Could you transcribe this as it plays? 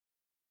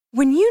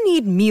When you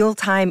need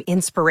mealtime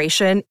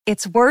inspiration,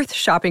 it's worth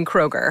shopping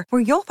Kroger,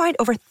 where you'll find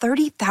over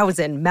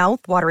 30,000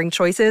 mouth-watering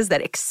choices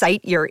that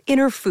excite your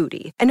inner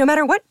foodie. And no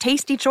matter what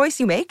tasty choice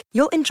you make,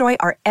 you'll enjoy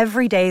our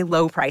everyday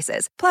low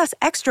prices, plus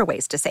extra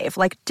ways to save,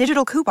 like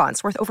digital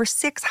coupons worth over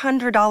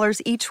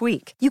 $600 each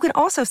week. You can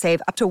also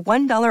save up to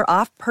 $1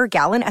 off per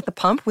gallon at the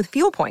pump with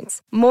fuel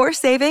points. More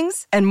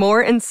savings and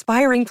more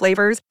inspiring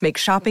flavors make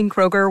shopping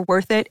Kroger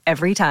worth it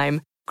every time.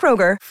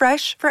 Kroger,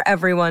 fresh for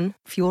everyone.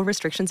 Fuel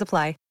restrictions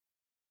apply.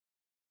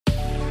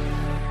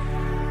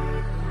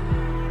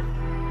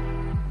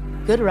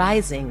 Good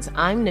risings.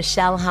 I'm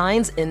Nichelle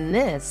Hines, and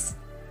this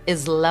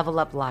is Level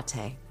Up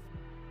Latte.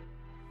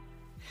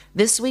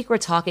 This week, we're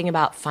talking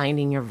about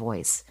finding your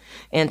voice.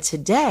 And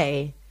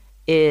today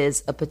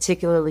is a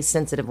particularly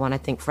sensitive one, I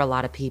think, for a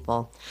lot of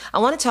people. I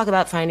want to talk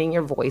about finding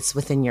your voice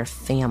within your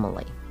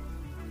family.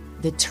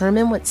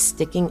 Determine what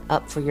sticking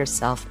up for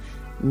yourself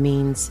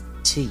means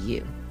to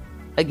you.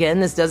 Again,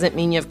 this doesn't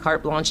mean you have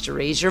carte blanche to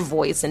raise your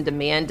voice and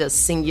demand a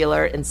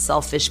singular and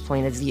selfish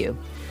point of view.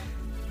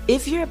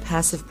 If you're a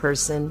passive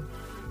person,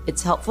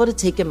 it's helpful to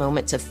take a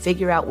moment to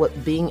figure out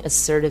what being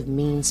assertive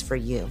means for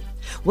you.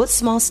 What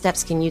small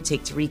steps can you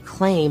take to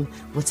reclaim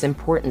what's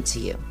important to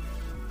you?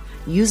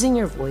 Using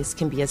your voice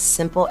can be as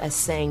simple as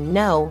saying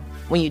no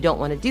when you don't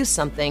want to do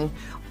something,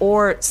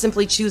 or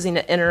simply choosing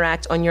to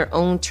interact on your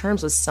own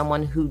terms with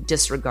someone who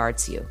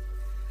disregards you.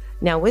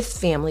 Now, with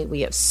family, we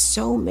have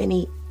so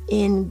many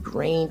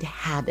ingrained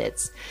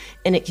habits,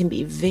 and it can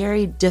be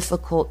very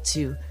difficult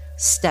to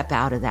step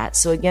out of that.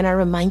 So again, I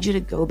remind you to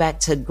go back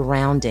to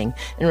grounding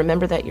and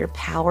remember that your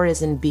power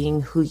is in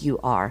being who you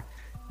are.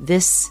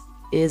 This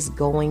is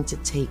going to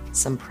take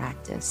some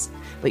practice,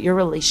 but your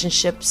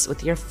relationships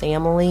with your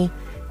family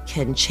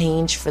can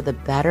change for the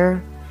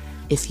better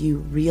if you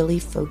really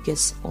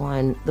focus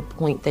on the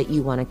point that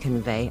you want to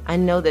convey. I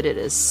know that it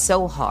is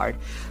so hard.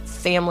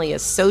 Family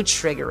is so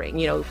triggering.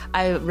 You know,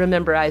 I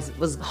remember I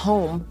was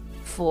home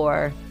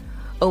for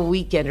a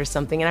weekend or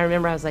something, and I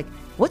remember I was like,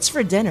 what's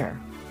for dinner?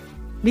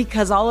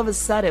 Because all of a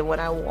sudden, when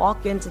I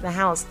walk into the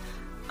house,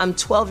 I'm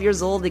 12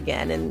 years old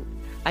again, and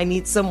I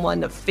need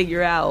someone to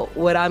figure out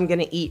what I'm going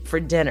to eat for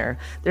dinner.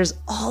 There's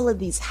all of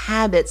these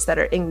habits that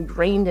are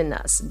ingrained in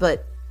us,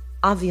 but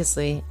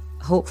obviously,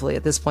 hopefully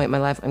at this point in my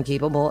life, I'm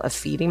capable of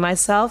feeding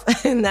myself,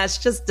 and that's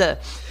just a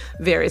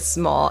very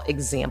small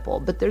example.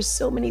 But there's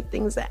so many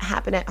things that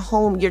happen at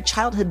home. Your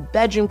childhood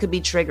bedroom could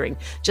be triggering.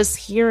 Just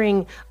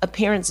hearing a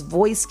parent's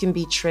voice can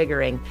be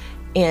triggering.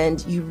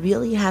 And you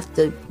really have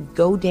to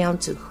go down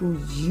to who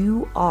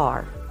you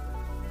are.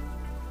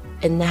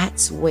 And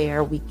that's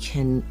where we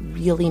can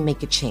really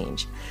make a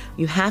change.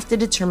 You have to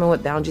determine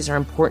what boundaries are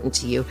important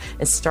to you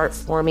and start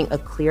forming a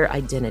clear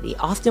identity.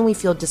 Often we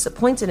feel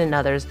disappointed in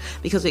others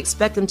because we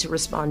expect them to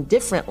respond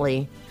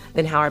differently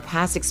than how our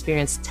past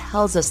experience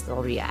tells us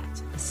they'll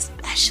react,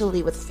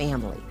 especially with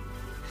family.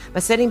 By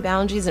setting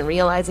boundaries and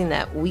realizing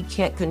that we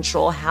can't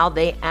control how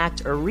they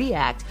act or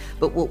react,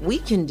 but what we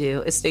can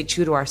do is stay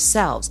true to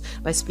ourselves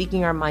by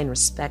speaking our mind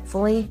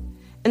respectfully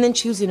and then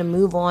choosing to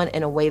move on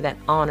in a way that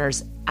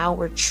honors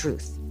our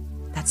truth.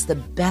 That's the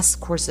best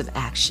course of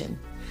action.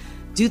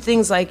 Do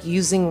things like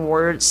using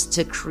words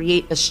to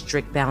create a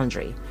strict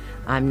boundary.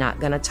 I'm not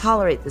going to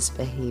tolerate this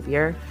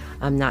behavior.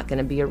 I'm not going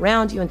to be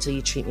around you until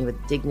you treat me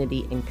with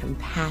dignity and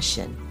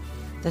compassion.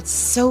 That's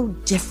so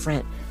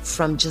different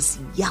from just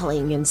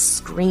yelling and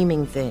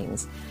screaming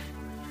things.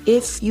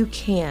 If you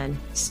can,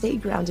 stay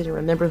grounded and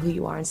remember who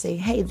you are and say,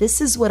 hey,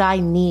 this is what I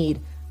need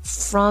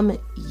from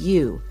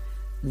you.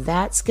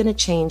 That's going to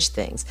change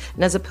things.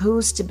 And as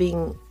opposed to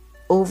being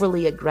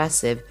overly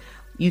aggressive,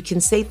 you can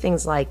say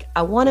things like,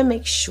 I want to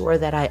make sure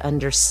that I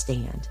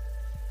understand.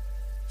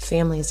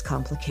 Family is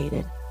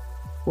complicated.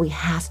 We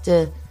have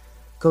to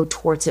go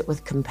towards it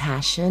with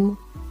compassion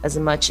as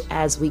much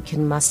as we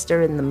can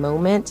muster in the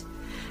moment.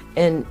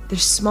 And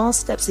there's small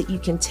steps that you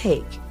can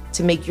take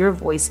to make your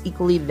voice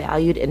equally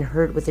valued and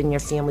heard within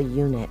your family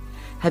unit.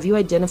 Have you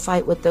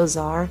identified what those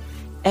are?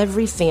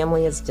 Every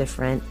family is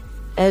different.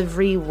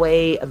 Every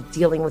way of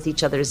dealing with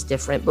each other is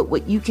different, but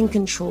what you can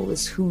control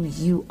is who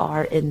you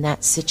are in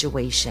that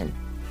situation.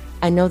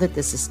 I know that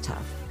this is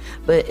tough,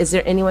 but is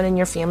there anyone in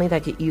your family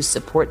that could use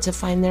support to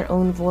find their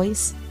own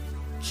voice?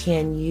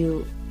 Can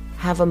you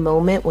have a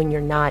moment when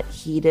you're not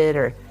heated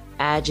or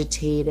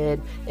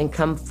agitated and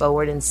come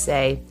forward and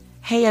say,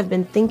 hey, I've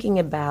been thinking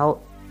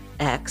about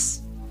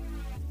X.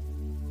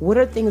 What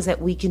are things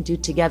that we can do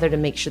together to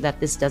make sure that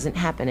this doesn't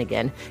happen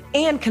again?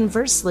 And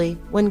conversely,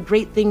 when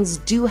great things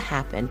do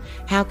happen,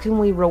 how can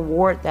we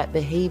reward that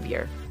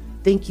behavior?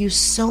 Thank you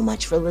so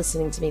much for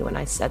listening to me when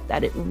I said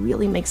that. It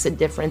really makes a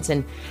difference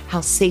in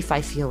how safe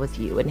I feel with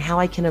you and how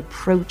I can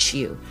approach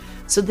you.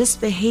 So this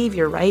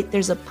behavior, right?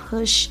 There's a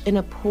push and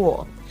a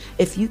pull.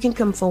 If you can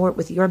come forward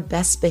with your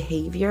best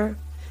behavior,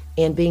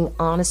 and being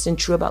honest and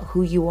true about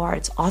who you are,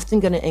 it's often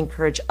going to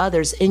encourage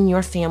others in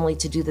your family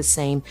to do the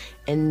same.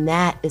 And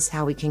that is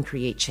how we can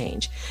create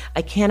change.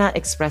 I cannot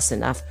express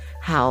enough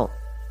how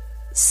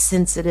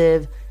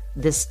sensitive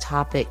this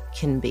topic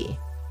can be.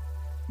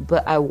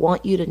 But I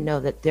want you to know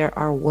that there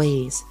are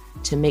ways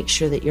to make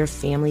sure that your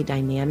family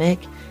dynamic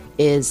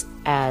is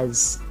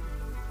as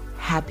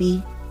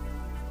happy,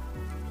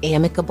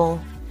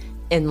 amicable,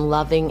 and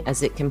loving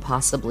as it can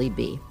possibly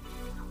be,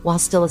 while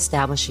still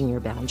establishing your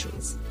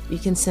boundaries. You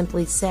can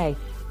simply say,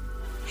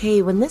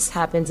 hey, when this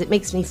happens, it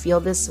makes me feel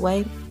this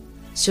way.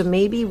 So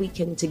maybe we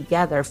can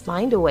together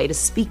find a way to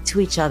speak to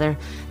each other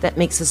that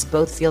makes us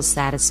both feel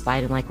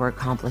satisfied and like we're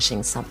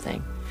accomplishing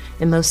something.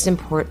 And most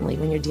importantly,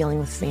 when you're dealing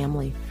with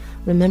family,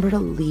 remember to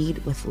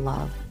lead with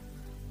love.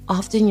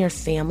 Often your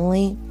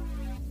family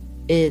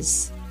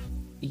is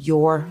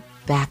your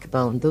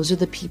backbone. Those are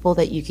the people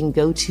that you can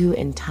go to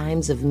in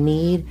times of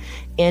need.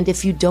 And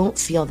if you don't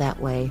feel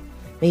that way,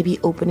 maybe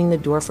opening the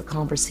door for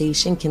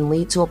conversation can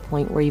lead to a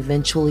point where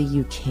eventually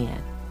you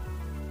can.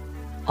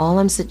 All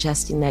I'm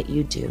suggesting that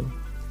you do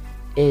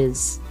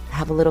is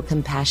have a little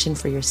compassion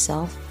for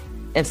yourself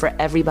and for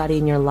everybody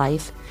in your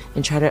life,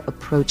 and try to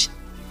approach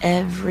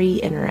every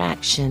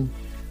interaction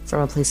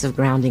from a place of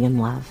grounding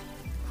and love.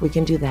 If we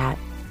can do that,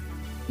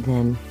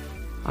 then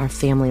our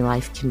family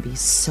life can be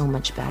so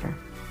much better.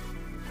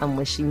 I'm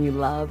wishing you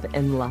love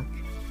and luck.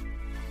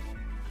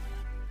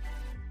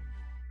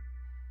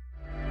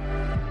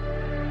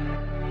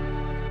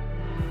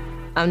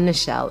 I'm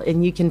Nichelle,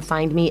 and you can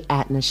find me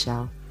at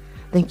Nichelle.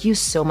 Thank you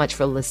so much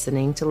for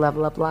listening to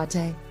Level Up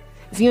Latte.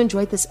 If you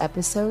enjoyed this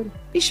episode,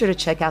 be sure to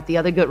check out the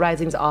other Good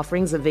Risings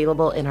offerings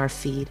available in our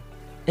feed.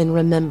 And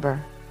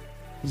remember,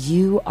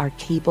 you are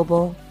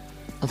capable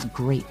of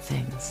great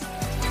things.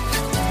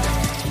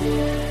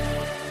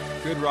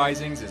 Good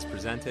Risings is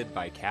presented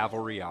by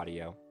Cavalry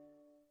Audio.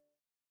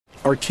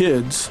 Our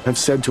kids have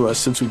said to us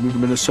since we moved to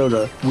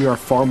Minnesota, we are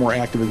far more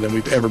active than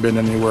we've ever been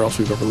anywhere else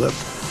we've ever lived.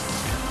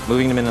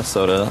 Moving to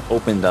Minnesota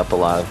opened up a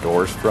lot of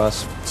doors for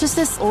us. Just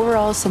this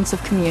overall sense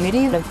of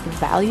community, of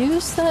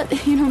values that,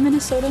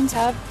 Minnesotans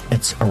have.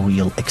 It's a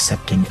real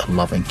accepting,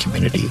 loving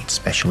community,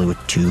 especially with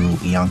 2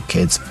 young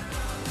kids.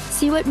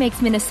 See what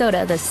makes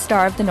Minnesota the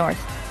star of the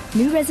North.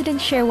 New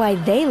residents share why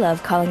they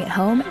love calling it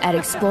home at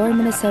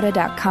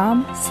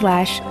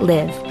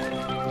exploreminnesota.com/live.